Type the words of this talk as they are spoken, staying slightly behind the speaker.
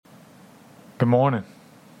Good morning.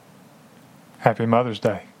 Happy Mother's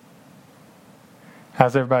Day.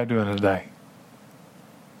 How's everybody doing today?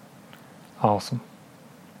 Awesome.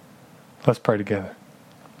 Let's pray together.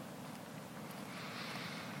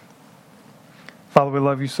 Father, we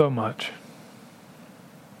love you so much.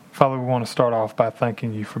 Father, we want to start off by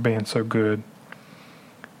thanking you for being so good.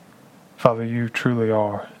 Father, you truly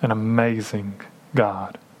are an amazing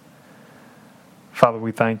God. Father,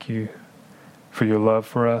 we thank you for your love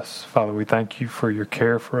for us. Father, we thank you for your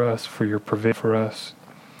care for us, for your provision for us.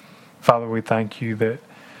 Father, we thank you that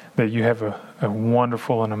you have a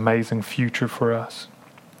wonderful and amazing future for us.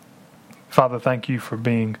 Father, thank you for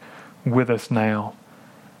being with us now.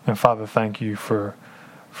 And Father, thank you for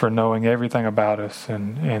knowing everything about us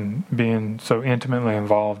and being so intimately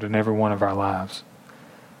involved in every one of our lives.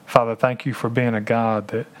 Father, thank you for being a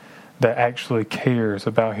God that actually cares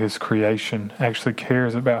about his creation, actually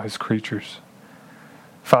cares about his creatures.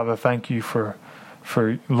 Father, thank you for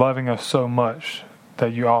loving us so much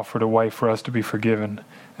that you offered a way for us to be forgiven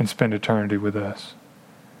and spend eternity with us.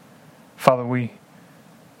 Father, we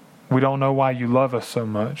don't know why you love us so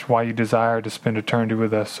much, why you desire to spend eternity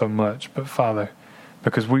with us so much, but Father,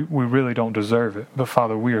 because we really don't deserve it. But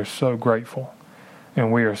Father, we are so grateful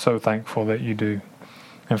and we are so thankful that you do.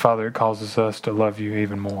 And Father, it causes us to love you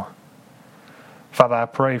even more. Father, I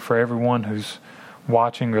pray for everyone who's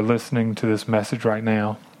watching or listening to this message right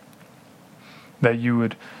now, that you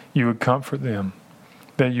would comfort them,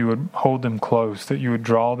 that you would hold them close, that you would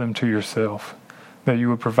draw them to yourself, that you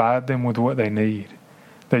would provide them with what they need,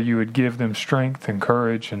 that you would give them strength and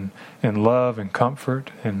courage and love and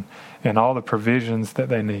comfort and all the provisions that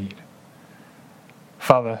they need.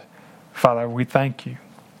 Father, we thank you.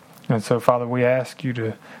 And so, Father, we ask you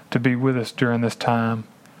to be with us during this time,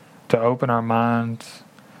 to open our minds,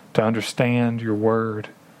 to understand your word,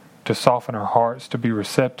 to soften our hearts, to be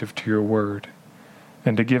receptive to your word,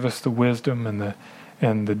 and to give us the wisdom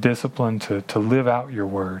and the discipline to live out your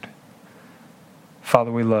word.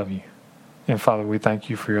 Father, we love you. And Father, we thank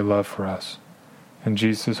you for your love for us. In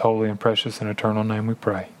Jesus' holy and precious and eternal name we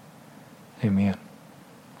pray. Amen.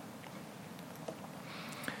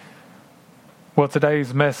 Well,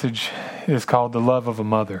 today's message is called The Love of a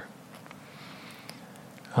Mother.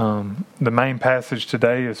 The main passage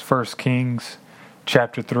today is 1 Kings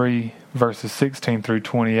chapter 3, verses 16 through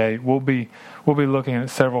 28. We'll be looking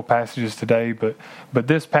at several passages today, but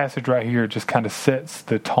this passage right here just kind of sets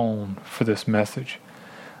the tone for this message.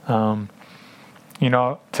 Today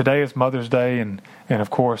is Mother's Day, and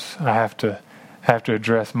of course I have to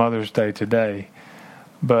address Mother's Day today.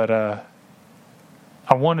 But I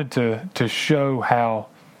wanted to show how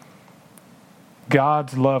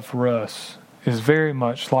God's love for us is very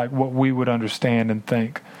much like what we would understand and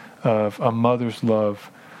think of a mother's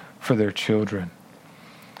love for their children.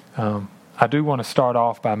 I do want to start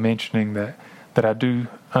off by mentioning that I do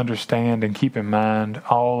understand and keep in mind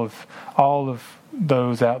all of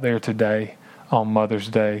those out there today on Mother's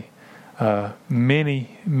Day.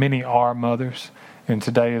 Many are mothers, and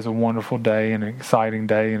today is a wonderful day, an exciting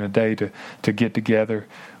day, and a day to get together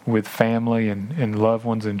with family and loved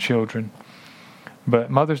ones and children.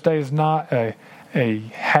 But Mother's Day is not a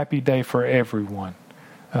happy day for everyone.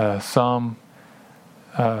 Some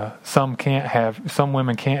women can't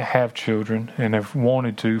have children and have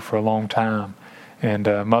wanted to for a long time, and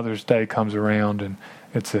Mother's Day comes around and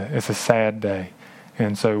it's a sad day,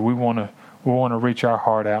 and so we want to reach our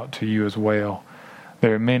heart out to you as well.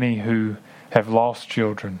 There are many who have lost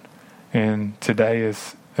children, and today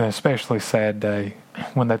is an especially sad day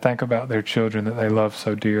when they think about their children that they love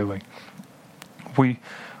so dearly.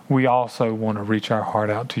 We also want to reach our heart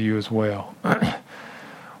out to you as well.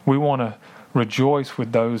 We want to rejoice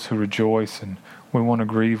with those who rejoice, and we want to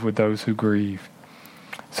grieve with those who grieve.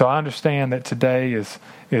 So I understand that today is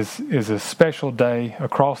a special day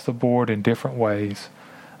across the board in different ways.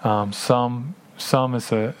 Some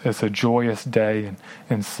it's a joyous day,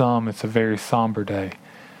 and some it's a very somber day.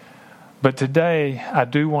 But today I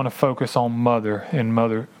do want to focus on mothers and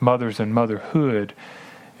motherhood,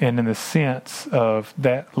 and in the sense of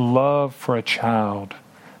that love for a child,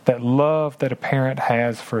 that love that a parent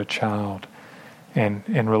has for a child, and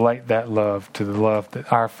relate that love to the love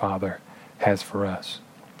that our Father has for us.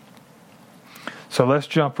 So let's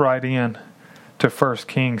jump right in to 1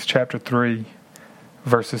 Kings chapter 3,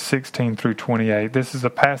 verses 16 through 28. This is a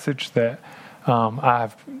passage that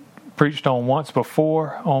I've preached on once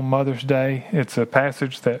before on Mother's Day. It's a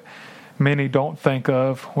passage that many don't think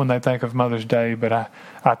of when they think of Mother's Day, but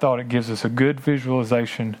I thought it gives us a good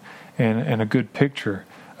visualization and a good picture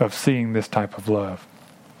of seeing this type of love.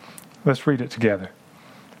 Let's read it together.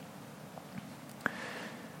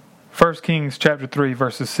 1 Kings chapter 3,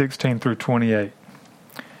 verses 16 through 28.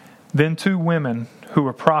 Then 2 women who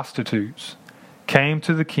were prostitutes came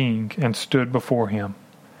to the king and stood before him.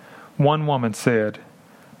 One woman said,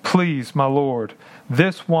 "Please, my lord,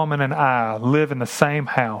 this woman and I live in the same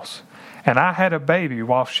house, and I had a baby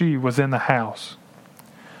while she was in the house.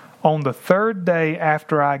 On the 3rd day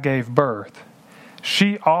after I gave birth,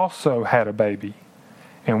 she also had a baby,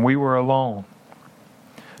 and we were alone.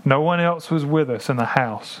 No one else was with us in the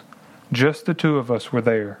house. Just the 2 of us were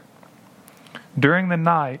there. During the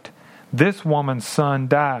night, this woman's son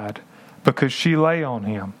died because she lay on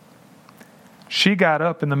him. She got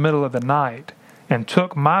up in the middle of the night and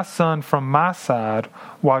took my son from my side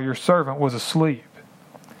while your servant was asleep.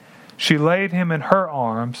 She laid him in her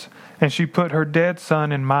arms, and she put her dead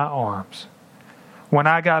son in my arms. When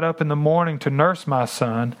I got up in the morning to nurse my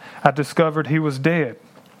son, I discovered he was dead.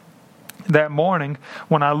 That morning,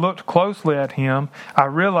 when I looked closely at him, I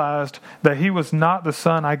realized that he was not the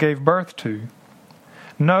son I gave birth to."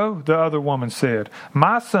 "No," the other woman said,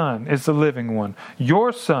 "my son is the living one.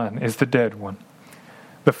 Your son is the dead one."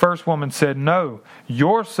 The first woman said, "No,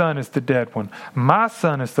 your son is the dead one. My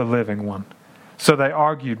son is the living one." So they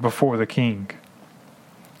argued before the king.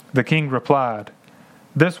 The king replied,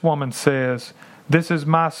 "This woman says, 'This is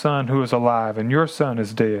my son who is alive, and your son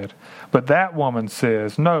is dead.' But that woman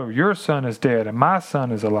says, 'No, your son is dead, and my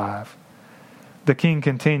son is alive.'" The king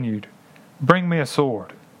continued, "Bring me a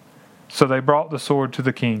sword." So they brought the sword to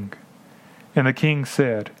the king. And the king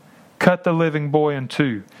said, "Cut the living boy in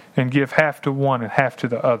 2, and give half to one and half to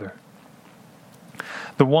the other."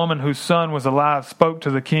 The woman whose son was alive spoke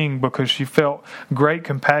to the king because she felt great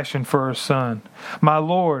compassion for her son. "My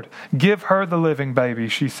lord, give her the living baby,"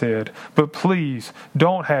 she said, "but please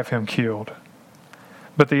don't have him killed."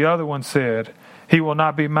 But the other one said, "He will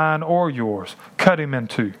not be mine or yours. Cut him in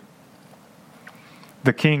 2."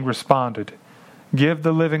 The king responded, "Give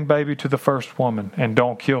the living baby to the first woman, and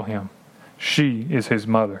don't kill him. She is his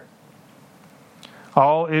mother."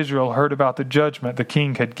 All Israel heard about the judgment the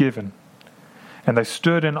king had given, and they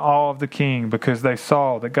stood in awe of the king because they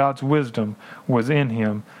saw that God's wisdom was in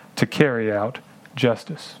him to carry out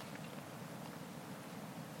justice.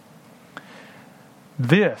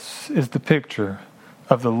 This is the picture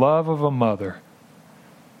of the love of a mother.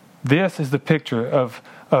 This is the picture of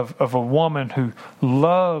a woman who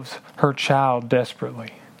loves her child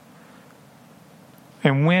desperately.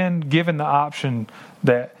 And when given the option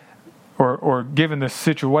that, or given the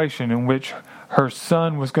situation in which her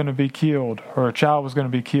son was going to be killed, or her child was going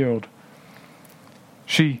to be killed,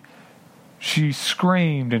 she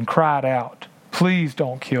screamed and cried out, "Please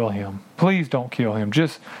don't kill him. Please don't kill him.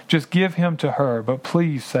 Just give him to her, but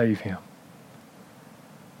please save him."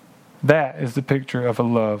 That is the picture of a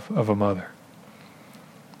love of a mother.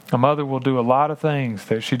 A mother will do a lot of things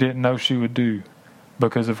that she didn't know she would do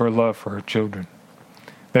because of her love for her children.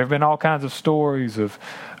 There have been all kinds of stories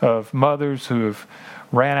of mothers who have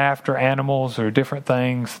ran after animals or different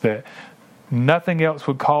things that nothing else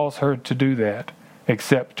would cause her to do that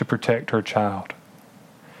except to protect her child.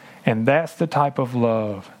 And that's the type of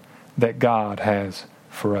love that God has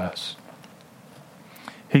for us.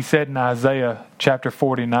 He said in Isaiah chapter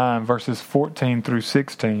 49, verses 14 through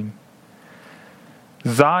 16,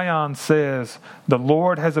 "Zion says, 'The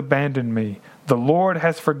Lord has abandoned me. The Lord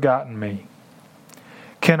has forgotten me.'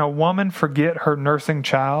 Can a woman forget her nursing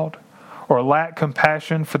child, or lack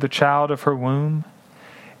compassion for the child of her womb?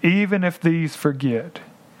 Even if these forget,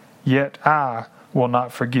 yet I will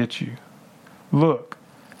not forget you. Look,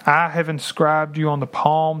 I have inscribed you on the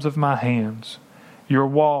palms of my hands. Your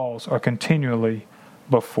walls are continually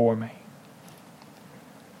before me."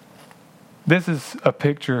 This is a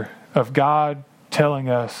picture of God telling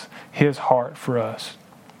us His heart for us.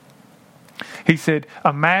 He said,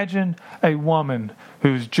 imagine a woman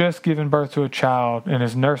who's just given birth to a child and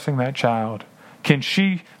is nursing that child. Can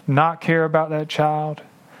she not care about that child?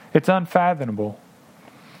 It's unfathomable.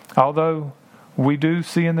 Although we do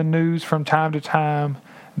see in the news from time to time,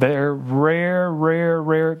 there are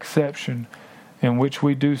rare exception in which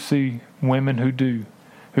we do see women who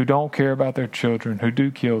don't care about their children, who do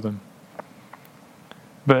kill them.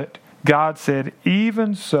 But God said,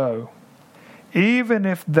 even so, even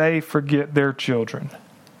if they forget their children,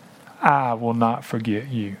 I will not forget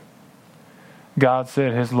you. God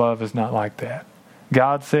said His love is not like that.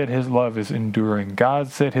 God said His love is enduring. God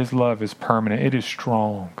said His love is permanent. It is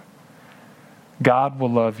strong. God will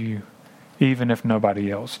love you even if nobody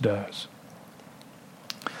else does.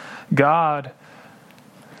 God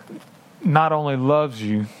not only loves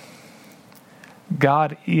you,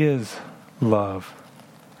 God is love.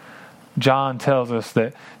 John tells us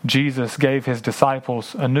that Jesus gave his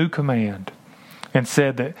disciples a new command and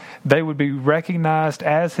said that they would be recognized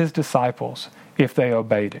as his disciples if they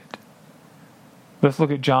obeyed it. Let's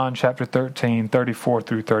look at John chapter 13, 34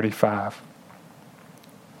 through 35.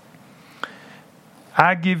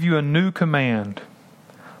 I give you a new command.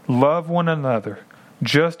 Love one another,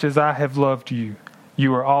 just as I have loved you.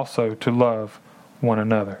 You are also to love one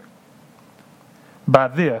another. By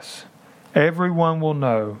this, everyone will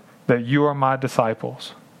know that you are my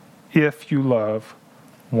disciples, if you love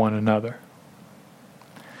one another.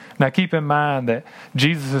 Now keep in mind that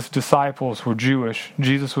Jesus' disciples were Jewish.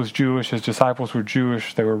 Jesus was Jewish. His disciples were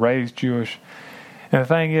Jewish. They were raised Jewish. And the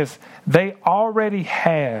thing is, they already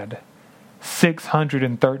had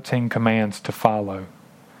 613 commands to follow.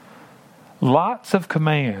 Lots of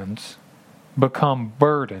commands become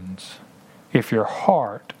burdens if your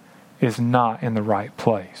heart is not in the right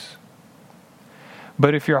place.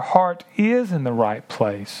 But if your heart is in the right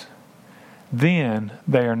place, then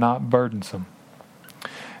they are not burdensome.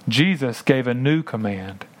 Jesus gave a new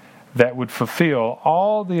command that would fulfill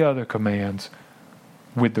all the other commands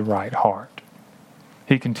with the right heart.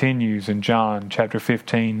 He continues in John chapter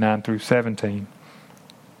 15, 9 through 17.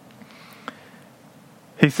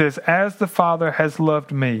 He says, as the Father has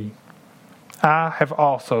loved me, I have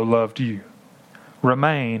also loved you.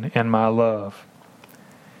 Remain in my love.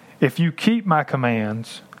 If you keep my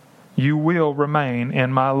commands, you will remain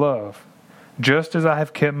in my love, just as I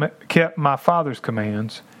have kept my Father's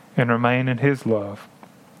commands and remain in his love.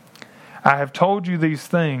 I have told you these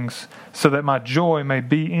things so that my joy may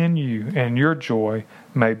be in you and your joy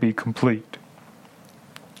may be complete.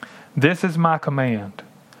 This is my command.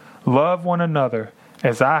 Love one another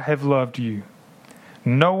as I have loved you.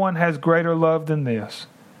 No one has greater love than this,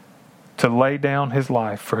 to lay down his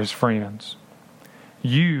life for his friends.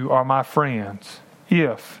 You are my friends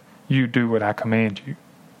if you do what I command you.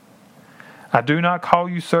 I do not call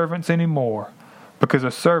you servants anymore, because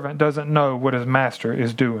a servant doesn't know what his master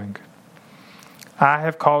is doing. I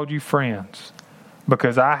have called you friends,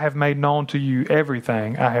 because I have made known to you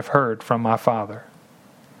everything I have heard from my Father.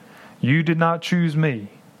 You did not choose me,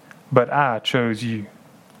 but I chose you.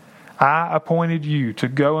 I appointed you to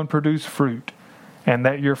go and produce fruit, and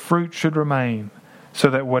that your fruit should remain, so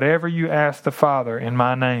that whatever you ask the Father in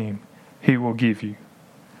my name, he will give you.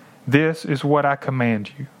 This is what I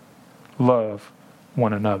command you. Love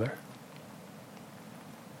one another.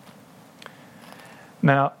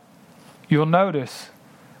 Now, you'll notice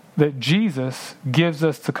that Jesus gives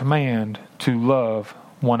us the command to love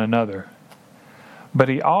one another. But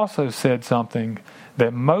he also said something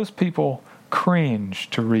that most people cringe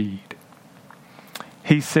to read.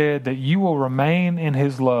 He said that you will remain in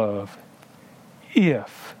his love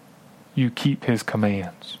if you keep his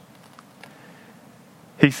commands.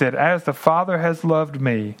 He said, as the Father has loved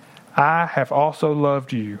me, I have also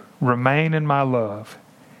loved you. Remain in my love.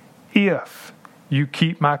 If you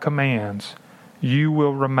keep my commands, you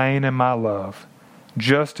will remain in my love,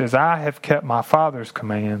 just as I have kept my Father's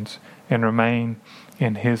commands and remain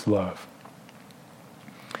in his love.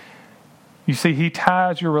 You see, he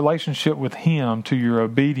ties your relationship with him to your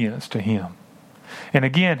obedience to him. And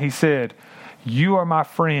again, he said, you are my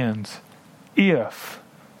friends if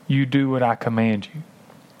you do what I command you.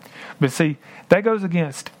 But see, that goes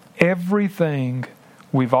against everything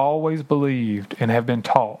we've always believed and have been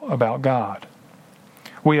taught about God.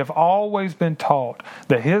 We have always been taught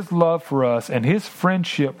that his love for us and his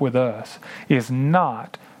friendship with us is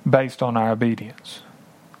not based on our obedience.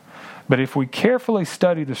 But if we carefully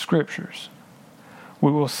study the Scriptures,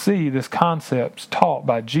 we will see this concept taught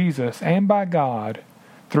by Jesus and by God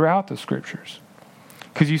throughout the Scriptures.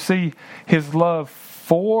 Because you see, his love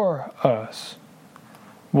for us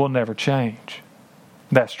will never change.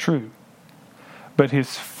 That's true. But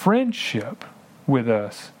his friendship with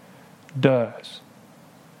us does.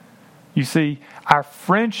 You see, our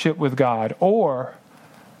friendship with God or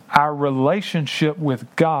our relationship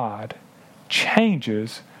with God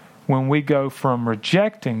changes when we go from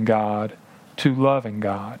rejecting God to loving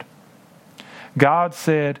God. God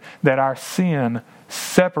said that our sin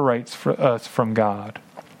separates us from God.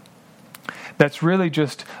 That's really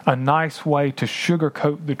just a nice way to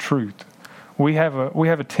sugarcoat the truth. We have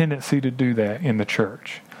a tendency to do that in the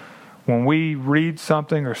church. When we read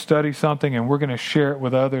something or study something and we're going to share it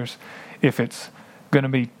with others, if it's going to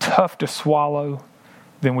be tough to swallow,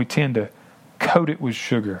 then we tend to coat it with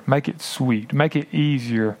sugar, make it sweet, make it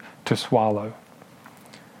easier to swallow.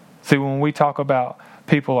 See, when we talk about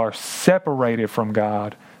people are separated from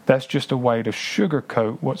God, that's just a way to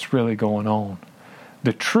sugarcoat what's really going on.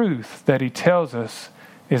 The truth that he tells us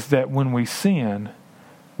is that when we sin,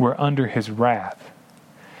 we're under his wrath.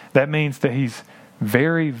 That means that he's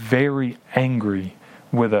very, very angry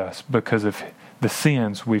with us because of the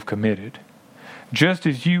sins we've committed. Just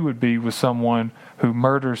as you would be with someone who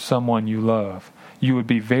murders someone you love, you would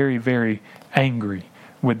be very, very angry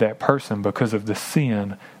with that person because of the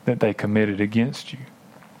sin that they committed against you.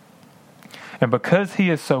 And because he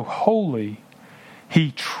is so holy,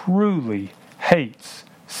 he truly hates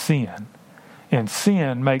sin. And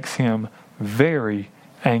sin makes him very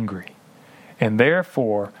angry. And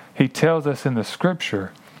therefore, he tells us in the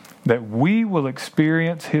scripture that we will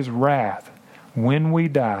experience his wrath when we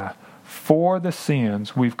die for the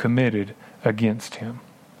sins we've committed against him.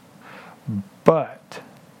 But,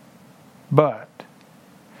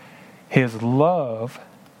 his love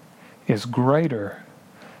is greater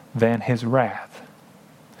than his wrath.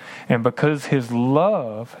 And because his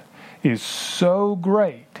love is so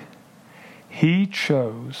great, he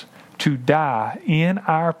chose to die in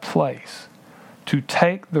our place to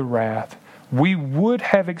take the wrath we would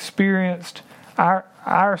have experienced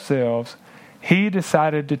ourselves. He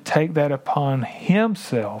decided to take that upon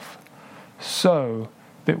himself so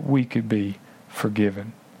that we could be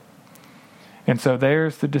forgiven. And so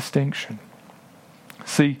there's the distinction.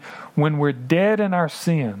 See, when we're dead in our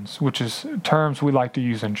sins, which is terms we like to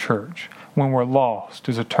use in church, when we're lost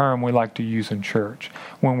is a term we like to use in church,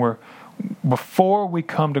 before we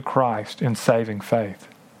come to Christ in saving faith,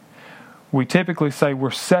 we typically say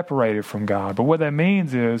we're separated from God. But what that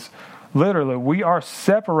means is, literally, we are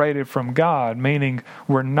separated from God, meaning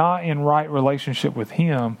we're not in right relationship with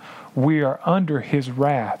him. We are under his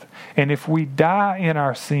wrath. And if we die in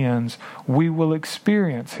our sins, we will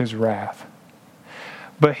experience his wrath.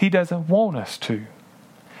 But he doesn't want us to.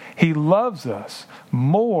 He loves us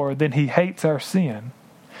more than he hates our sin.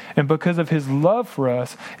 And because of his love for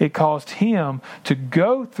us, it caused him to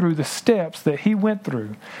go through the steps that he went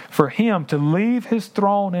through, for him to leave his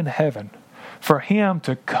throne in heaven, for him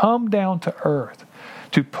to come down to earth,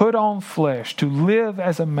 to put on flesh, to live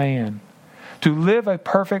as a man, to live a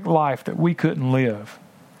perfect life that we couldn't live,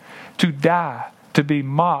 to die, to be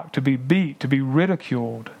mocked, to be beat, to be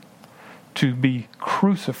ridiculed, to be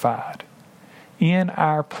crucified in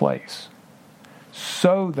our place,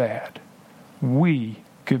 so that we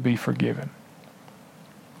could be forgiven.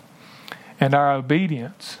 And our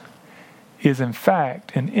obedience is in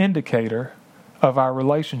fact an indicator of our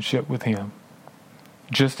relationship with him.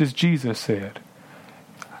 Just as Jesus said,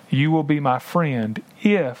 "You will be my friend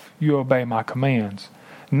if you obey my commands."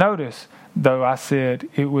 Notice, though, I said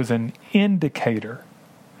it was an indicator.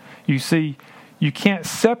 You see, you can't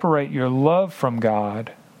separate your love from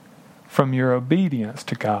God from your obedience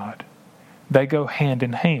to God. They go hand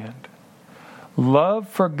in hand. Love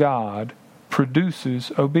for God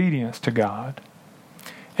produces obedience to God.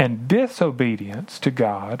 And disobedience to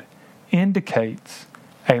God indicates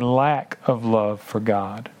a lack of love for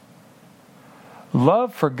God.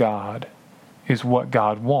 Love for God is what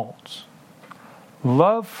God wants.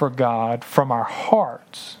 Love for God from our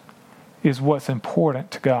hearts is what's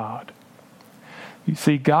important to God. You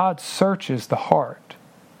see, God searches the heart.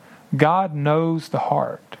 God knows the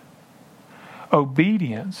heart.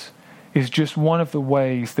 Obedience is just one of the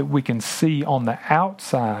ways that we can see on the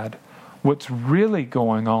outside what's really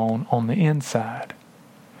going on the inside.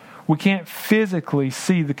 We can't physically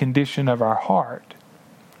see the condition of our heart,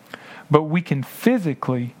 but we can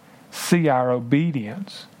physically see our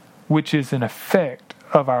obedience, which is an effect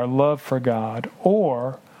of our love for God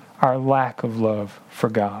or our lack of love for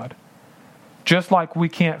God. Just like we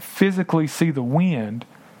can't physically see the wind,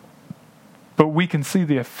 but we can see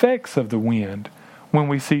the effects of the wind when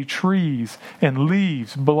we see trees and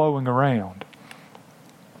leaves blowing around.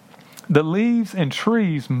 The leaves and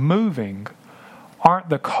trees moving aren't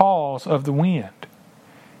the cause of the wind.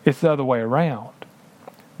 It's the other way around.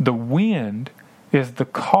 The wind is the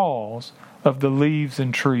cause of the leaves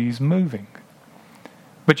and trees moving.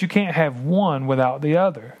 But you can't have one without the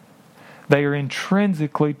other. They are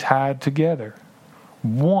intrinsically tied together.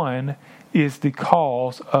 One is the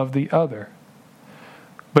cause of the other.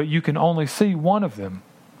 But you can only see one of them.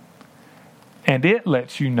 And it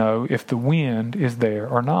lets you know if the wind is there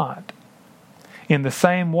or not. In the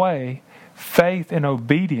same way, faith and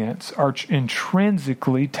obedience are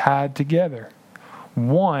intrinsically tied together.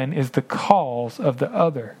 One is the cause of the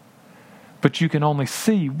other. But you can only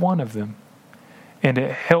see one of them. And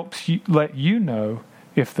it helps you let you know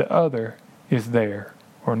if the other is there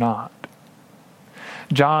or not.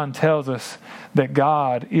 John tells us that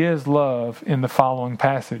God is love in the following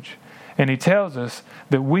passage. And he tells us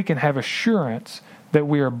that we can have assurance that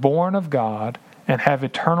we are born of God and have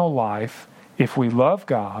eternal life if we love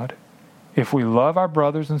God if we love our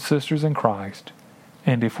brothers and sisters in Christ,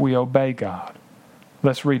 and if we obey God.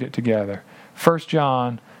 Let's read it together. 1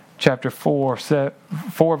 John chapter 4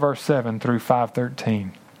 verse 7 through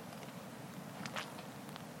 5:13.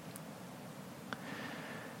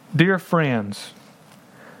 Dear friends,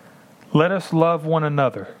 let us love one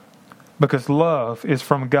another, because love is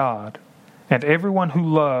from God, and everyone who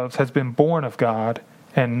loves has been born of God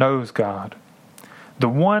and knows God. The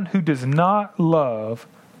one who does not love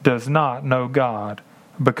does not know God,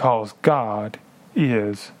 because God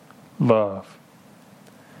is love.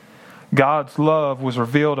 God's love was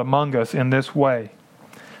revealed among us in this way.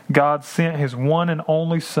 God sent His one and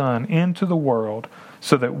only Son into the world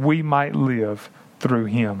so that we might live through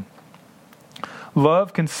Him.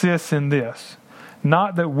 Love consists in this,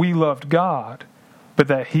 not that we loved God, but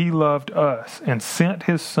that He loved us and sent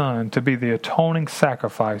His Son to be the atoning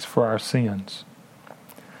sacrifice for our sins.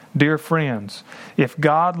 Dear friends, if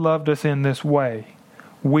God loved us in this way,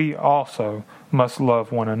 we also must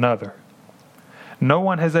love one another. No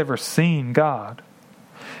one has ever seen God.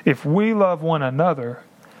 If we love one another,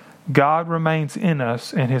 God remains in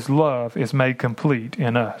us and His love is made complete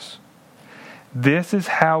in us. This is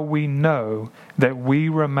how we know that we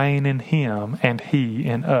remain in Him and He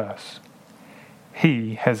in us.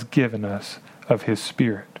 He has given us of His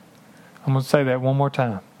Spirit. I'm going to say that one more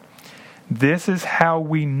time. This is how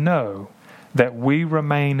we know that we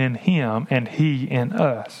remain in Him and He in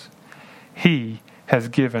us. He has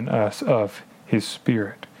given us of His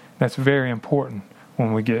Spirit. That's very important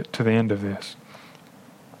when we get to the end of this.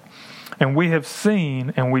 And we have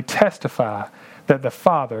seen and we testify that the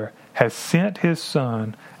Father has sent His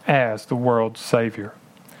Son as the world's Savior.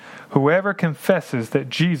 Whoever confesses that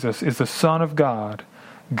Jesus is the Son of God,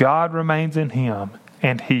 God remains in Him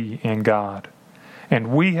and He in God. And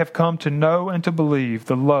we have come to know and to believe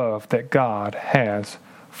the love that God has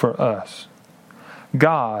for us.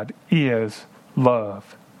 God is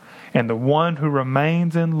love, and the one who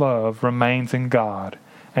remains in love remains in God,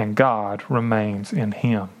 and God remains in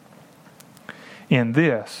him. In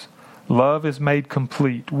this, love is made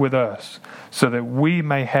complete with us, so that we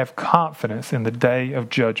may have confidence in the day of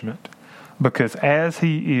judgment, because as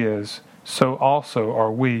He is, so also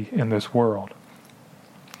are we in this world.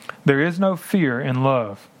 There is no fear in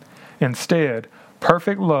love. Instead,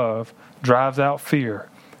 perfect love drives out fear,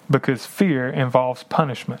 because fear involves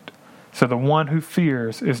punishment. So the one who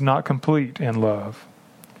fears is not complete in love.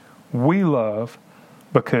 We love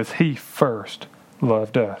because He first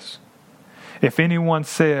loved us. If anyone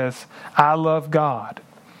says, "I love God,"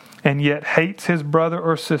 and yet hates his brother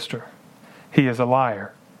or sister, he is a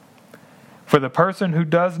liar. For the person who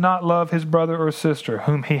does not love his brother or sister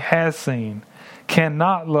whom he has seen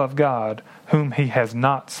cannot love God whom he has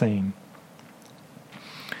not seen.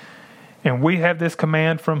 And we have this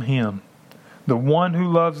command from Him: the one who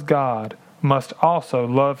loves God must also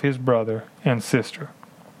love his brother and sister.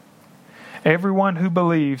 Everyone who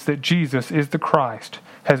believes that Jesus is the Christ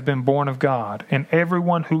has been born of God, and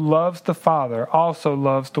everyone who loves the Father also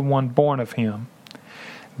loves the one born of Him.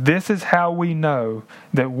 This is how we know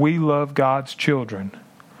that we love God's children,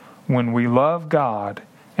 when we love God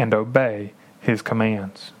and obey His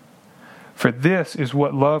commands. For this is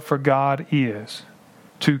what love for God is,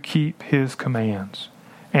 to keep His commands.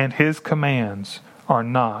 And His commands are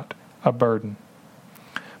not a burden.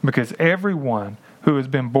 Because everyone who has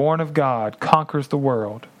been born of God conquers the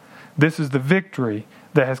world. This is the victory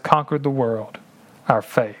that has conquered the world, our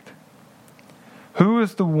faith. Who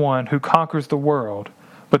is the one who conquers the world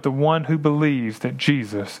but the one who believes that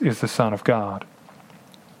Jesus is the Son of God?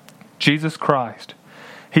 Jesus Christ.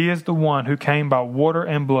 He is the one who came by water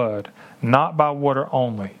and blood, not by water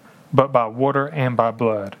only, but by water and by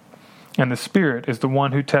blood. And the Spirit is the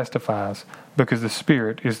one who testifies, because the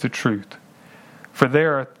Spirit is the truth. For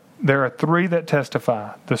there are three that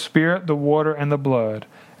testify: the Spirit, the water, and the blood,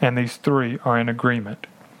 and these three are in agreement.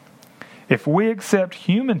 If we accept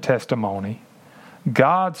human testimony,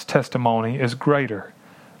 God's testimony is greater,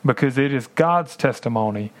 because it is God's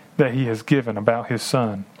testimony that He has given about His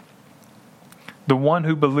Son. The one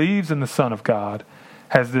who believes in the Son of God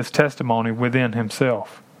has this testimony within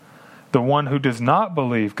himself. The one who does not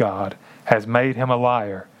believe God has made him a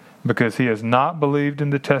liar, because he has not believed in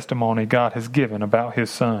the testimony God has given about His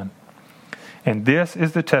Son. And this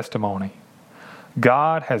is the testimony: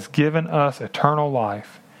 God has given us eternal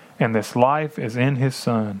life, and this life is in His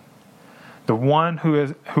Son. The one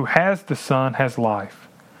who has the Son has life.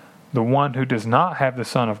 The one who does not have the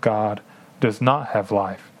Son of God does not have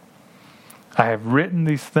life. I have written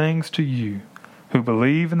these things to you who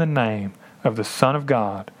believe in the name of the Son of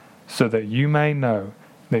God, so that you may know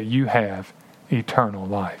that you have eternal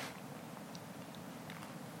life.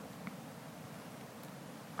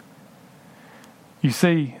 You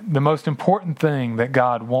see, the most important thing that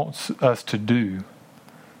God wants us to do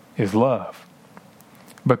is love.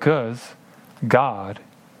 Because God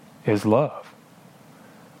is love.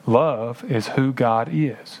 Love is who God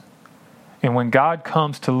is. And when God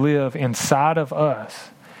comes to live inside of us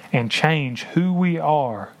and change who we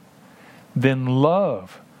are, then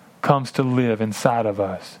love comes to live inside of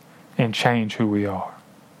us and change who we are.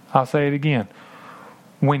 I'll say it again.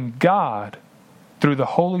 When God, through the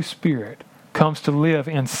Holy Spirit, comes to live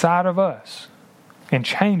inside of us and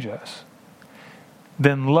change us,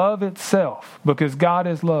 then love itself, because God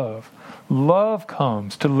is love, love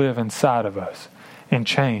comes to live inside of us and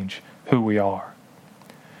change who we are.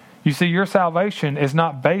 You see, your salvation is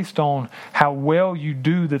not based on how well you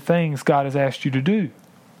do the things God has asked you to do.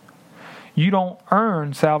 You don't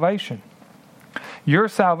earn salvation. Your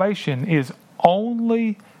salvation is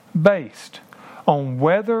only based on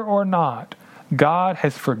whether or not God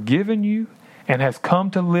has forgiven you and has come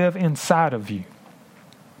to live inside of you.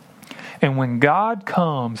 And when God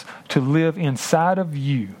comes to live inside of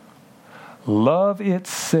you, love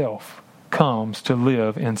itself comes to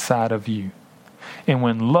live inside of you. And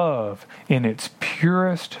when love in its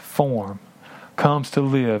purest form comes to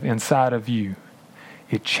live inside of you,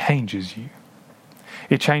 it changes you.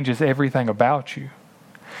 It changes everything about you.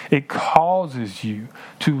 It causes you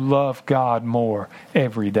to love God more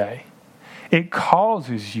every day. It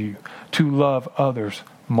causes you to love others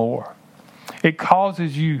more. It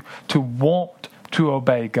causes you to want to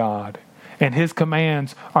obey God. And His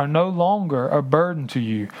commands are no longer a burden to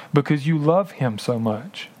you because you love Him so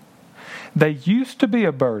much. They used to be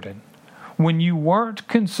a burden when you weren't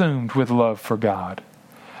consumed with love for God.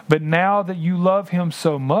 But now that you love Him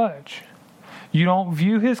so much, you don't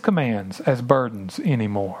view His commands as burdens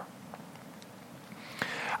anymore.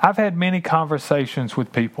 I've had many conversations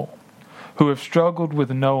with people who have struggled with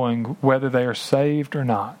knowing whether they are saved or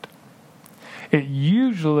not. It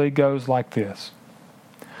usually goes like this.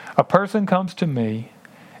 A person comes to me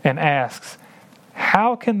and asks,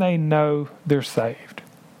 how can they know they're saved?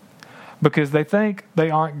 Because they think they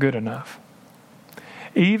aren't good enough.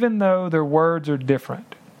 Even though their words are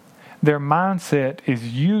different, their mindset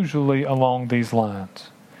is usually along these lines.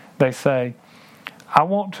 They say, I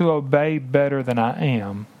want to obey better than I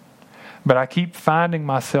am, but I keep finding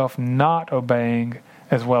myself not obeying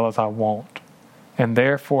as well as I want. And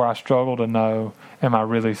therefore I struggle to know, am I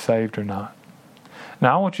really saved or not?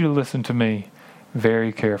 Now I want you to listen to me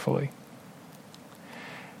very carefully.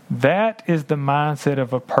 That is the mindset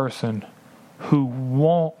of a person who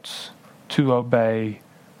wants to obey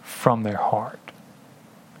from their heart,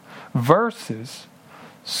 versus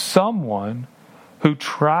someone who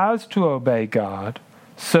tries to obey God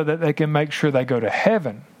so that they can make sure they go to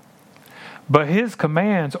heaven, but His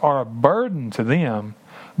commands are a burden to them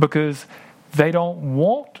because they don't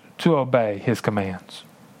want to obey His commands.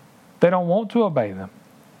 They don't want to obey them.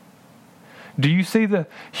 Do you see the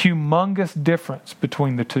humongous difference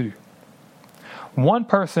between the two? One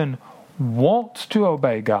person wants to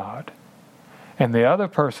obey God, and the other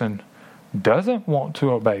person doesn't want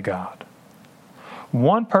to obey God.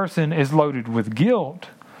 One person is loaded with guilt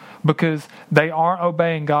because they aren't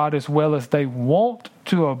obeying God as well as they want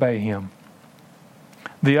to obey Him.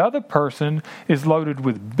 The other person is loaded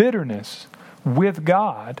with bitterness with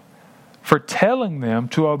God for telling them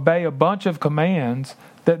to obey a bunch of commands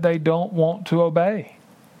that they don't want to obey.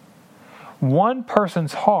 One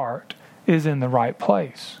person's heart is in the right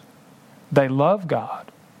place. They love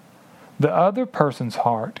God. The other person's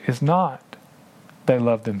heart is not. They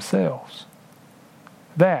love themselves.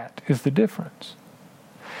 That is the difference.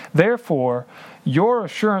 Therefore, your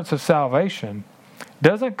assurance of salvation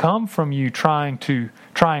doesn't come from you trying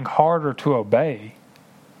harder to obey.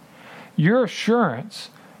 Your assurance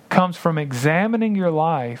comes from examining your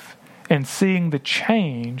life and seeing the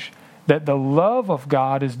change that the love of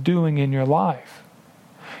God is doing in your life.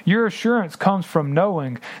 Your assurance comes from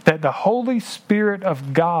knowing that the Holy Spirit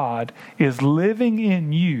of God is living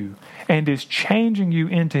in you and is changing you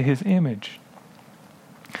into His image.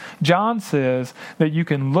 John says that you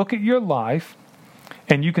can look at your life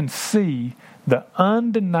and you can see the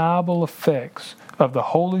undeniable effects of the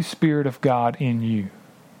Holy Spirit of God in you.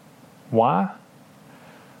 Why?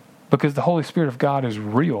 Because the Holy Spirit of God is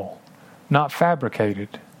real, not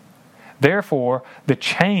fabricated. Therefore, the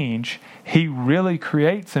change He really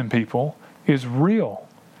creates in people is real,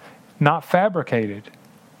 not fabricated.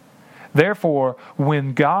 Therefore,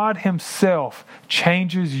 when God Himself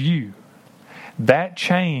changes you, that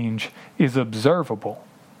change is observable.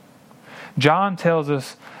 John tells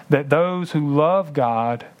us that those who love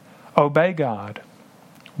God obey God.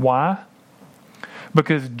 Why?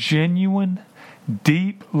 Because genuine,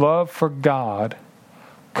 Deep love for God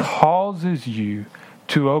causes you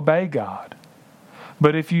to obey God.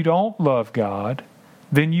 But if you don't love God,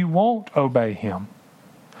 then you won't obey Him.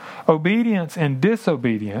 Obedience and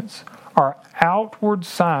disobedience are outward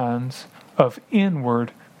signs of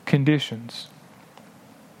inward conditions.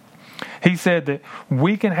 He said that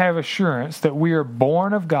we can have assurance that we are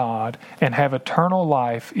born of God and have eternal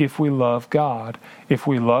life if we love God, if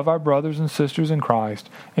we love our brothers and sisters in Christ,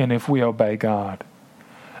 and if we obey God.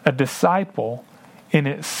 A disciple, in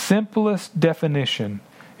its simplest definition,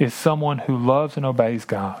 is someone who loves and obeys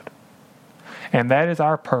God. And that is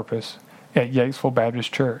our purpose at Yatesville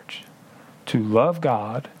Baptist Church, to love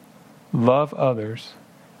God, love others,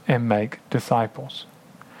 and make disciples.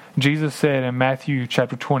 Jesus said in Matthew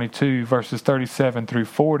chapter 22, verses 37 through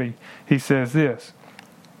 40, He says this.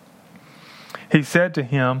 He said to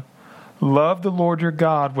him, "Love the Lord your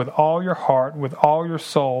God with all your heart, with all your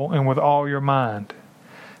soul, and with all your mind.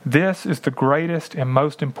 This is the greatest and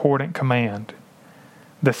most important command.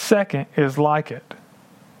 The second is like it.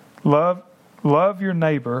 Love your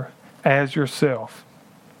neighbor as yourself.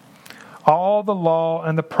 All the law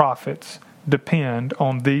and the prophets depend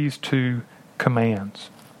on these two commands."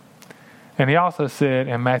 And He also said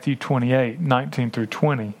in Matthew 28, 19 through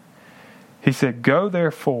 20, He said, "Go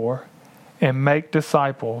therefore and make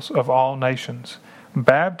disciples of all nations,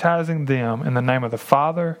 baptizing them in the name of the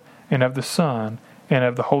Father and of the Son and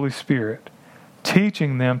of the Holy Spirit,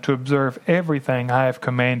 teaching them to observe everything I have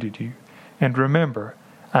commanded you. And remember,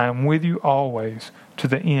 I am with you always to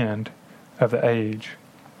the end of the age."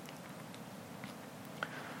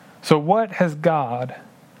 So what has God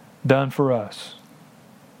done for us?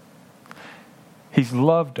 He's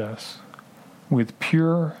loved us with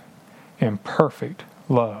pure and perfect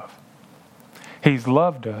love. He's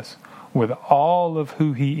loved us with all of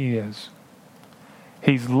who He is.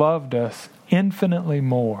 He's loved us infinitely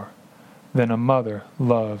more than a mother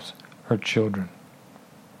loves her children.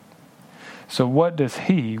 So what does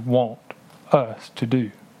He want us to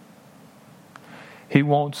do? He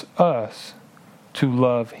wants us to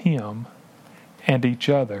love Him and each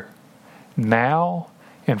other now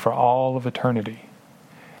and for all of eternity.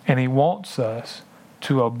 And He wants us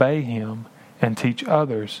to obey Him and teach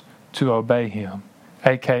others to obey Him.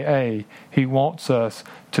 AKA, He wants us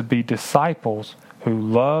to be disciples who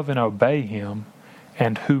love and obey Him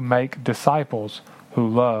and who make disciples who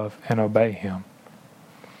love and obey Him.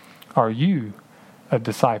 Are you a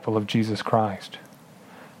disciple of Jesus Christ?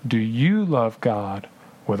 Do you love God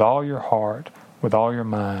with all your heart, with all your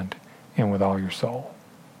mind, and with all your soul?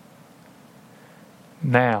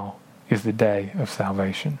 Now is the day of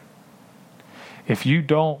salvation. If you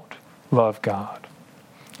don't love God,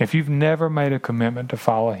 if you've never made a commitment to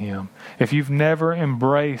follow Him, if you've never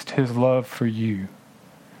embraced His love for you,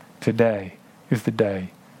 today is the day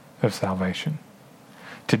of salvation.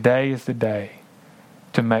 Today is the day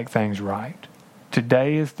to make things right.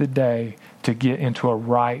 Today is the day to get into a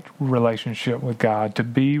right relationship with God, to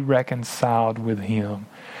be reconciled with Him,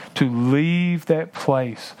 to leave that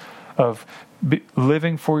place of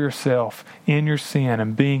living for yourself in your sin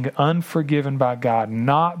and being unforgiven by God,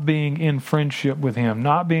 not being in friendship with Him,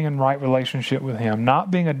 not being in right relationship with Him,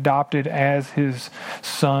 not being adopted as His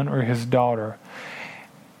son or His daughter,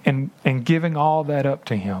 and giving all that up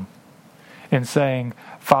to Him and saying,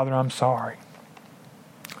 "Father, I'm sorry.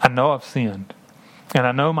 I know I've sinned. And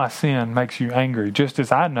I know my sin makes you angry, just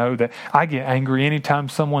as I know that I get angry anytime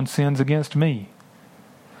someone sins against me.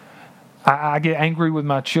 I get angry with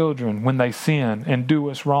my children when they sin and do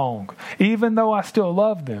what's wrong, even though I still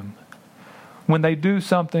love them. When they do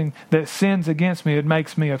something that sins against me, it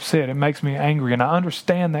makes me upset. It makes me angry. And I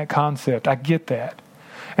understand that concept. I get that.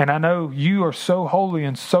 And I know you are so holy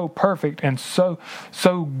and so perfect and so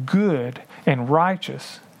good and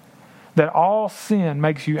righteous that all sin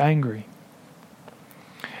makes you angry.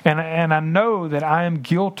 And I know that I am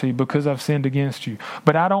guilty because I've sinned against you.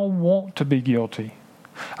 But I don't want to be guilty.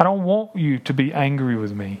 I don't want you to be angry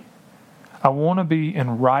with me. I want to be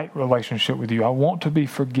in right relationship with you. I want to be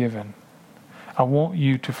forgiven. I want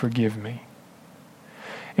you to forgive me.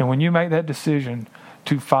 And when you make that decision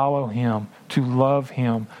to follow Him, to love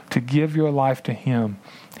Him, to give your life to Him,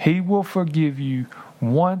 He will forgive you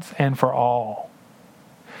once and for all.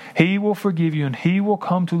 He will forgive you and He will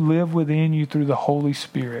come to live within you through the Holy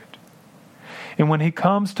Spirit. And when He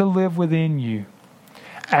comes to live within you,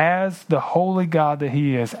 as the holy God that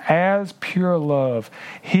He is, as pure love,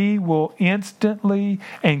 He will instantly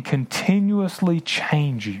and continuously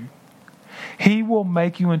change you. He will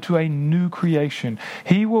make you into a new creation.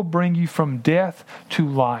 He will bring you from death to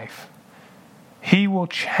life. He will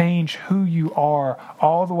change who you are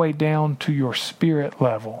all the way down to your spirit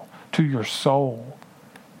level, to your soul.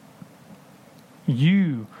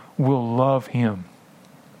 You will love Him.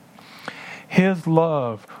 His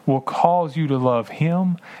love will cause you to love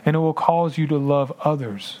Him, and it will cause you to love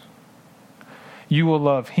others. You will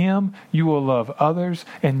love Him, you will love others,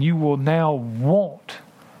 and you will now want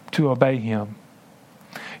to obey Him.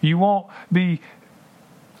 You won't be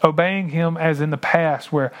obeying Him as in the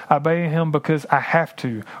past, where I obey Him because I have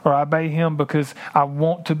to, or I obey Him because I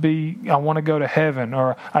want to go to heaven,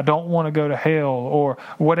 or I don't want to go to hell, or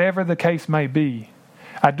whatever the case may be.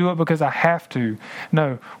 I do it because I have to.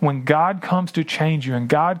 No, when God comes to change you and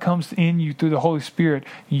God comes in you through the Holy Spirit,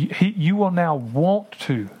 you will now want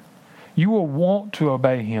to. You will want to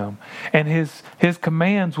obey Him. And His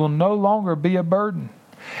commands will no longer be a burden.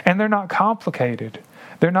 And they're not complicated.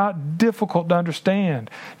 They're not difficult to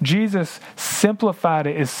understand. Jesus simplified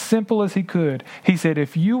it as simple as He could. He said,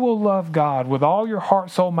 if you will love God with all your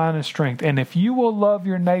heart, soul, mind, and strength, and if you will love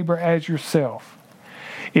your neighbor as yourself,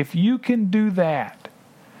 if you can do that,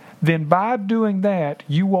 then by doing that,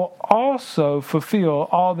 you will also fulfill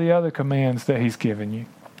all the other commands that He's given you.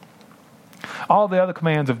 All the other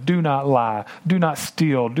commands of do not lie, do not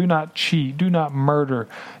steal, do not cheat, do not murder.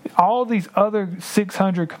 All these other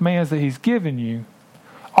 600 commands that He's given you,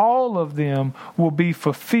 all of them will be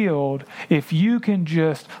fulfilled if you can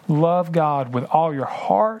just love God with all your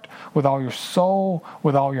heart, with all your soul,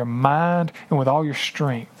 with all your mind, and with all your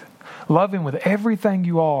strength. Love Him with everything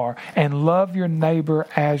you are, and love your neighbor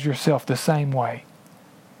as yourself the same way.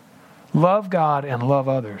 Love God and love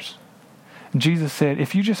others. And Jesus said,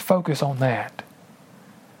 if you just focus on that,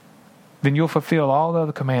 then you'll fulfill all the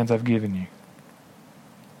other commands I've given you.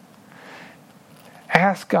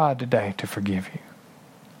 Ask God today to forgive you.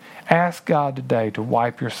 Ask God today to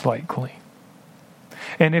wipe your slate clean.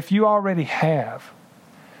 And if you already have,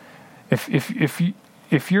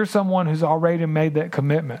 if you're someone who's already made that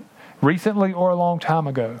commitment, recently or a long time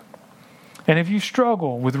ago, and if you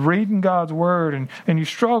struggle with reading God's Word and you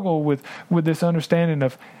struggle with this understanding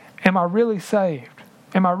of, am I really saved?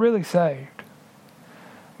 Am I really saved?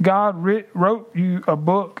 God wrote you a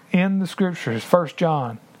book in the Scriptures, 1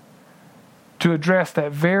 John, to address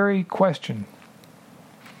that very question.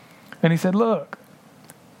 And He said, look,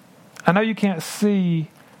 I know you can't see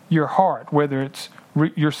your heart, whether it's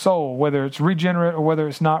your soul, whether it's regenerate or whether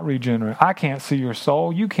it's not regenerate. I can't see your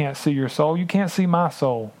soul. You can't see your soul. You can't see my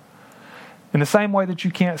soul. In the same way that you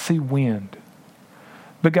can't see wind.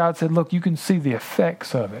 But God said, look, you can see the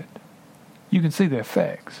effects of it. You can see the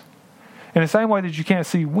effects. In the same way that you can't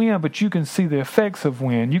see wind, but you can see the effects of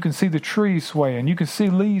wind. You can see the trees swaying. You can see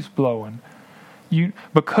leaves blowing.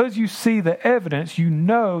 Because you see the evidence, you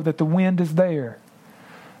know that the wind is there.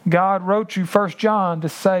 God wrote you 1 John to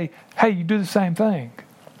say, hey, you do the same thing.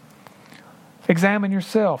 Examine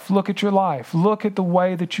yourself. Look at your life. Look at the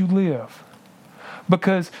way that you live.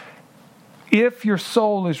 Because if your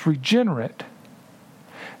soul is regenerate,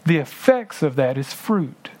 the effects of that is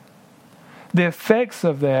fruit. The effects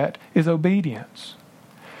of that is obedience.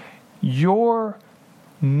 Your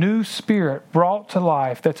new spirit brought to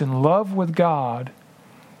life that's in love with God,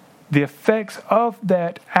 the effects of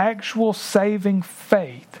that actual saving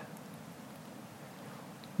faith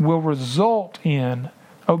will result in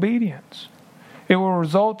obedience. It will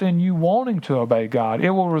result in you wanting to obey God.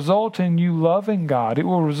 It will result in you loving God. It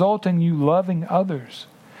will result in you loving others.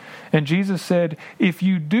 And Jesus said, if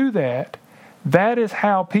you do that, that is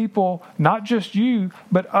how people, not just you,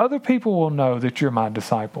 but other people will know that you're my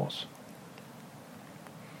disciples.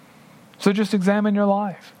 So just examine your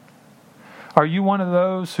life. Are you one of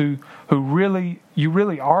those who you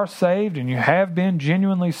really are saved and you have been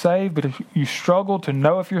genuinely saved, but you struggle to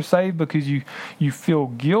know if you're saved because you feel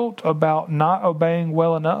guilt about not obeying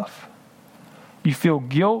well enough? You feel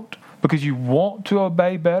guilt because you want to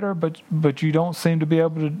obey better, but you don't seem to be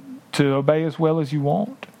able to obey as well as you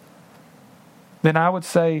want? Then I would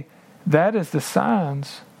say that is the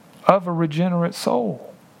signs of a regenerate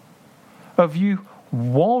soul, of you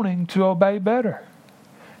wanting to obey better.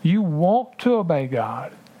 You want to obey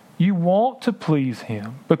God. You want to please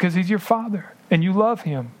Him because He's your Father and you love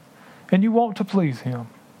Him and you want to please Him.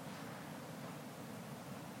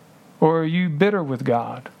 Or are you bitter with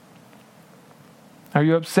God? Are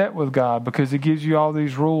you upset with God because He gives you all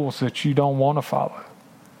these rules that you don't want to follow?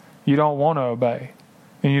 You don't want to obey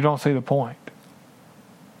and you don't see the point.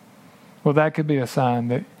 Well, that could be a sign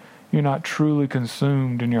that you're not truly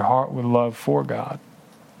consumed in your heart with love for God.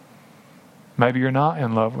 Maybe you're not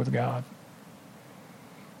in love with God.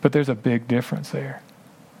 But there's a big difference there.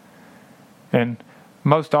 And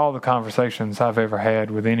Most all the conversations I've ever had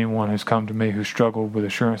with anyone who's come to me who struggled with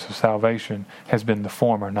assurance of salvation has been the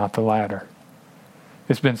former, not the latter.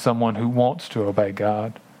 It's been someone who wants to obey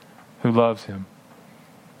God, who loves Him,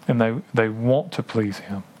 and they want to please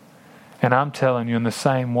Him. And I'm telling you, in the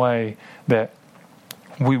same way that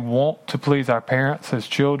we want to please our parents as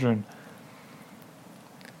children,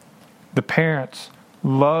 the parents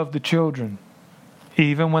love the children.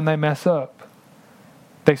 Even when they mess up,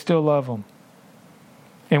 they still love them.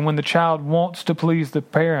 And when the child wants to please the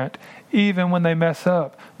parent, even when they mess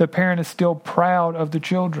up, the parent is still proud of the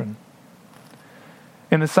children.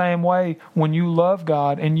 In the same way, when you love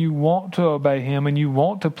God and you want to obey Him and you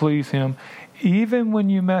want to please Him, even when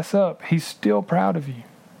you mess up, He's still proud of you.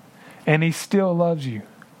 And He still loves you.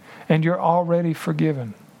 And you're already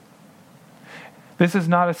forgiven. This is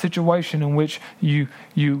not a situation in which you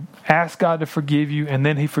ask God to forgive you and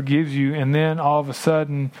then He forgives you, and then all of a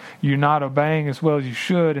sudden you're not obeying as well as you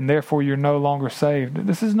should and therefore you're no longer saved.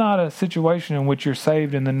 This is not a situation in which you're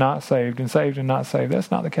saved and then not saved and saved and not saved.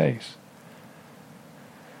 That's not the case.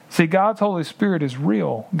 See, God's Holy Spirit is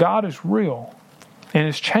real. God is real. And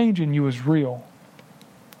His change in you is real.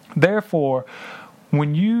 Therefore,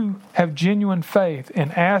 when you have genuine faith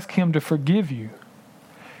and ask Him to forgive you,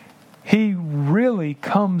 He really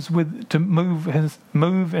comes to move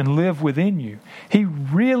and live within you. He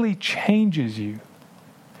really changes you.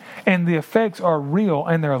 And the effects are real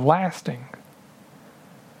and they're lasting.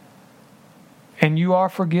 And you are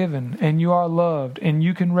forgiven and you are loved and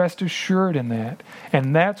you can rest assured in that.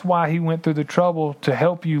 And that's why He went through the trouble to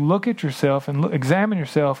help you look at yourself and examine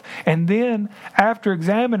yourself. And then after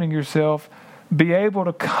examining yourself, be able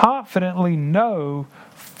to confidently know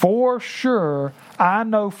for sure, I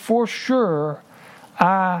know for sure,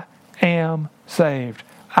 I am saved.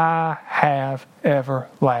 I have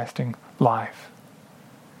everlasting life.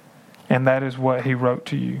 And that is what He wrote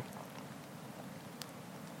to you.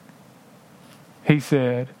 He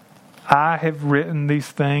said, I have written these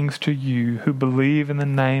things to you who believe in the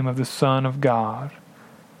name of the Son of God,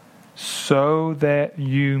 so that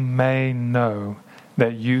you may know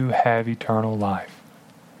that you have eternal life.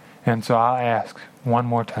 And so I ask one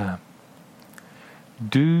more time,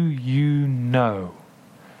 do you know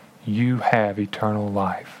you have eternal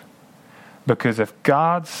life? Because if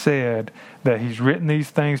God said that He's written these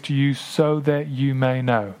things to you so that you may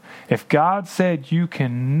know, if God said you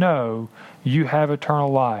can know you have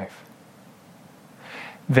eternal life,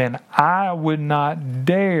 then I would not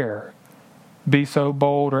dare be so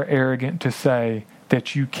bold or arrogant to say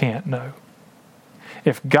that you can't know.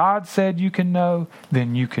 If God said you can know,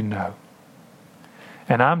 then you can know.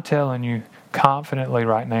 And I'm telling you confidently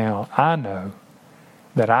right now, I know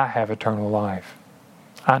that I have eternal life.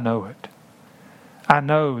 I know it. I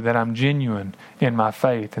know that I'm genuine in my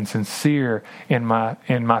faith and sincere in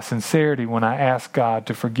my sincerity when I ask God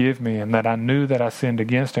to forgive me, and that I knew that I sinned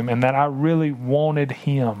against Him and that I really wanted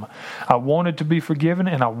Him. I wanted to be forgiven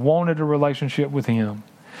and I wanted a relationship with Him.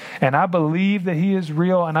 And I believe that He is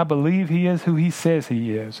real, and I believe He is who He says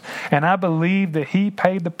He is. And I believe that He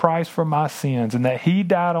paid the price for my sins and that He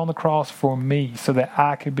died on the cross for me so that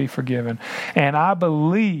I could be forgiven. And I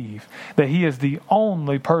believe that He is the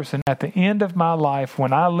only person at the end of my life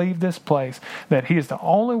when I leave this place, that He is the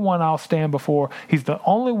only one I'll stand before. He's the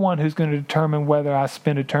only one who's going to determine whether I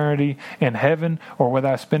spend eternity in heaven or whether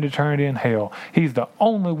I spend eternity in hell. He's the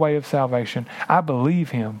only way of salvation. I believe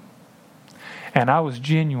Him. And I was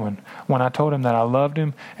genuine when I told Him that I loved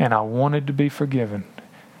Him and I wanted to be forgiven.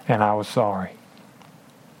 And I was sorry.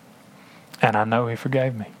 And I know He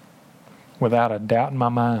forgave me without a doubt in my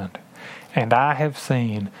mind. And I have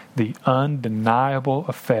seen the undeniable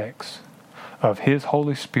effects of His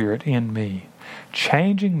Holy Spirit in me,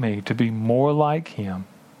 changing me to be more like Him.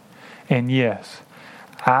 And yes,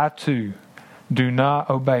 I too do not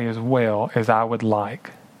obey as well as I would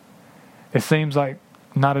like. It seems like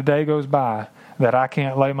not a day goes by that I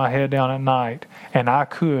can't lay my head down at night and I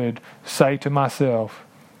could say to myself,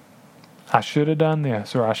 I should have done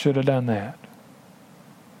this or I should have done that.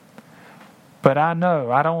 But I know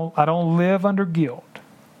I don't live under guilt,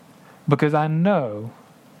 because I know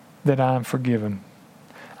that I am forgiven.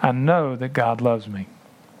 I know that God loves me.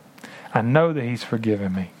 I know that He's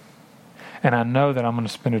forgiven me. And I know that I'm going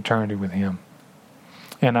to spend eternity with Him.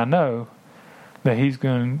 And I know that He's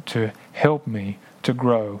going to help me to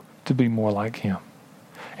grow to be more like Him.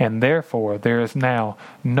 And therefore, there is now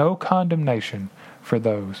no condemnation for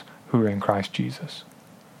those who are in Christ Jesus.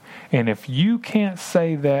 And if you can't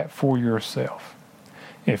say that for yourself,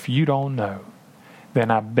 if you don't know,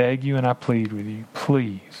 then I beg you and I plead with you,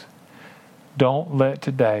 please, don't let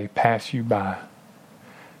today pass you by.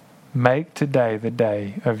 Make today the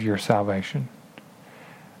day of your salvation.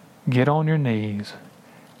 Get on your knees.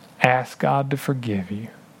 Ask God to forgive you.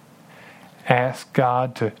 Ask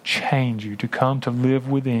God to change you, to come to live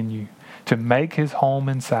within you, to make His home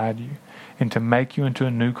inside you, and to make you into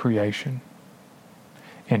a new creation.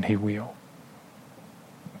 And He will.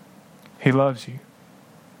 He loves you.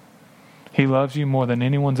 He loves you more than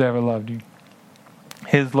anyone's ever loved you.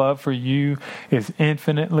 His love for you is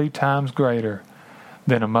infinitely times greater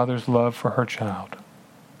than a mother's love for her child.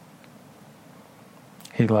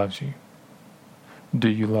 He loves you. Do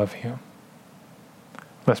you love Him?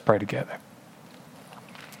 Let's pray together.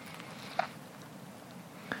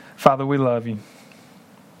 Father, we love you.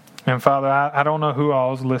 And Father, I don't know who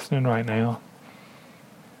all is listening right now.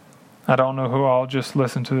 I don't know who all just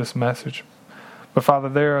listened to this message. But Father,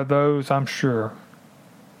 there are those, I'm sure,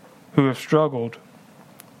 who have struggled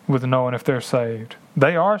with knowing if they're saved.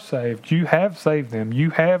 They are saved. You have saved them.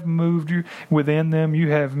 You have moved you within them.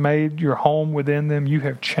 You have made your home within them. You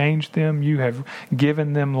have changed them. You have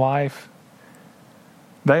given them life.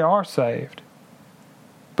 They are saved.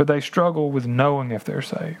 But they struggle with knowing if they're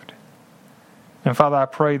saved. And Father, I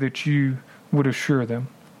pray that you would assure them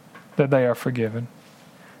that they are forgiven.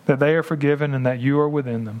 That they are forgiven and that you are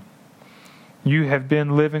within them. You have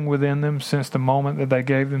been living within them since the moment that they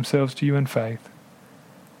gave themselves to you in faith.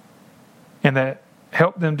 And that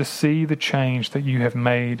help them to see the change that you have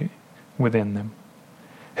made within them.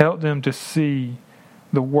 Help them to see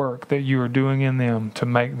the work that you are doing in them to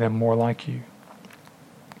make them more like you.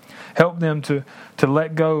 Help them to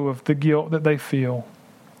let go of the guilt that they feel,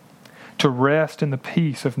 to rest in the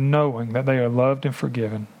peace of knowing that they are loved and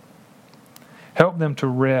forgiven. Help them to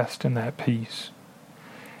rest in that peace.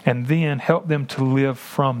 And then help them to live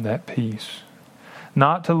from that peace.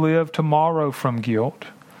 Not to live tomorrow from guilt.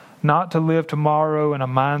 Not to live tomorrow in a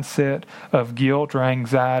mindset of guilt or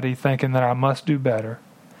anxiety, thinking that I must do better.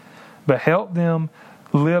 But help them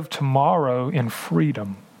live tomorrow in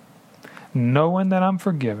freedom. Knowing that I'm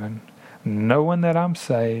forgiven. Knowing that I'm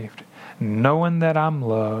saved. Knowing that I'm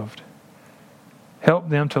loved. Help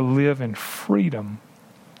them to live in freedom.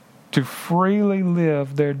 To freely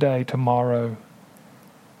live their day tomorrow.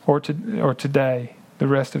 Or today, the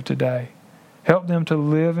rest of today. Help them to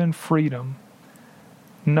live in freedom,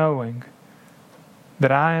 knowing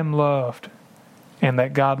that I am loved and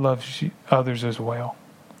that God loves others as well.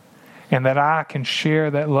 And that I can share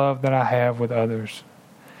that love that I have with others.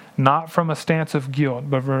 Not from a stance of guilt,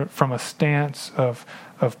 but from a stance of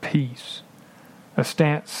peace. A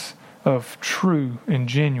stance of true and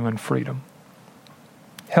genuine freedom.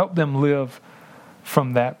 Help them live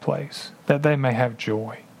from that place, that they may have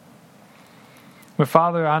joy. But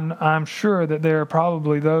Father, I'm sure that there are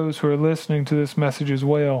probably those who are listening to this message as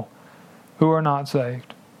well who are not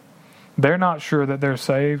saved. They're not sure that they're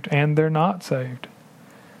saved, and they're not saved.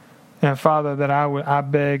 And Father, that I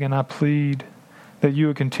beg and I plead that you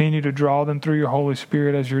would continue to draw them through your Holy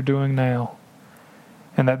Spirit as you're doing now,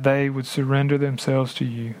 and that they would surrender themselves to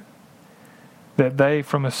you. That they,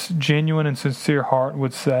 from a genuine and sincere heart,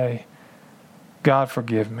 would say, God,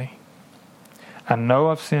 forgive me. I know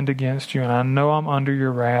I've sinned against you, and I know I'm under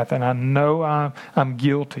your wrath, and I know I'm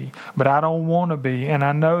guilty, but I don't want to be, and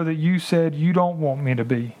I know that you said you don't want me to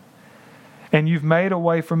be. And you've made a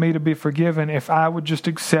way for me to be forgiven if I would just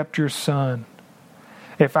accept your Son.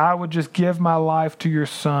 If I would just give my life to your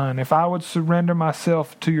Son. If I would surrender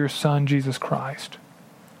myself to your Son, Jesus Christ.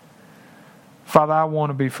 Father, I want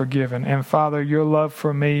to be forgiven. And Father, your love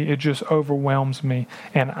for me, it just overwhelms me,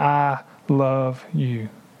 and I love you.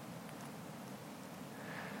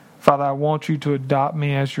 Father, I want you to adopt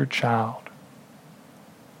me as your child.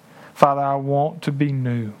 Father, I want to be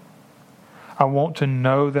new. I want to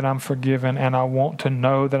know that I'm forgiven, and I want to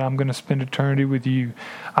know that I'm going to spend eternity with you.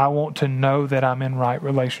 I want to know that I'm in right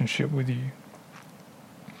relationship with you.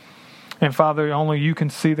 And Father, only you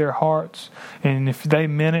can see their hearts. And if they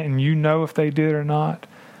meant it and you know if they did or not,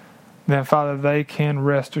 then Father, they can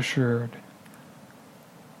rest assured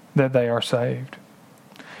that they are saved.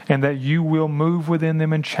 And that you will move within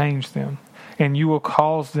them and change them. And you will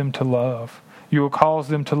cause them to love. You will cause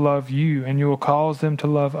them to love you. And you will cause them to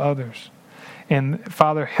love others. And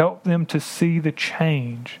Father, help them to see the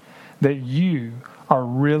change that you are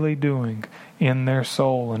really doing in their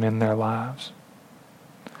soul and in their lives.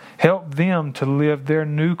 Help them to live their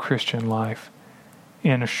new Christian life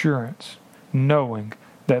in assurance, knowing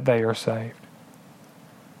that they are saved.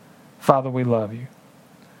 Father, we love you.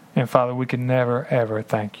 And Father, we can never, ever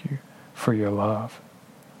thank you for your love.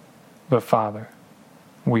 But Father,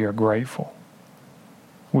 we are grateful.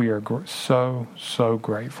 We are so, so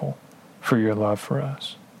grateful for your love for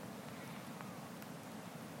us.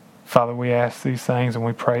 Father, we ask these things and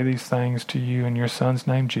we pray these things to you in your Son's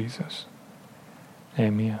name, Jesus.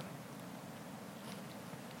 Amen.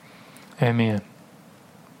 Amen.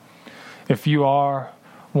 If you are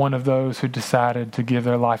one of those who decided to give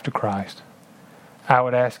their life to Christ, I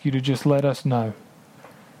would ask you to just let us know.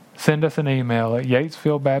 Send us an email at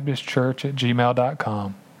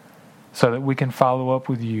yatesvillebaptistchurch@gmail.com so that we can follow up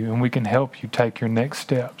with you and we can help you take your next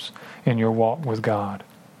steps in your walk with God.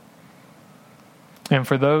 And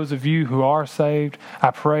for those of you who are saved,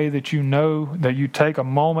 I pray that you know that you take a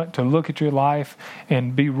moment to look at your life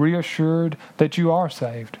and be reassured that you are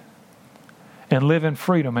saved. And live in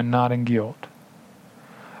freedom and not in guilt.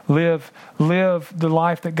 Live the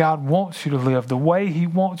life that God wants you to live, the way He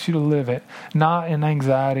wants you to live it, not in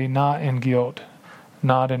anxiety, not in guilt,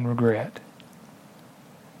 not in regret.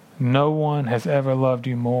 No one has ever loved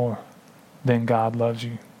you more than God loves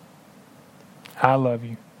you. I love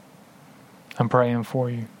you. I'm praying for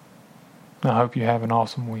you. I hope you have an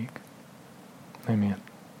awesome week. Amen.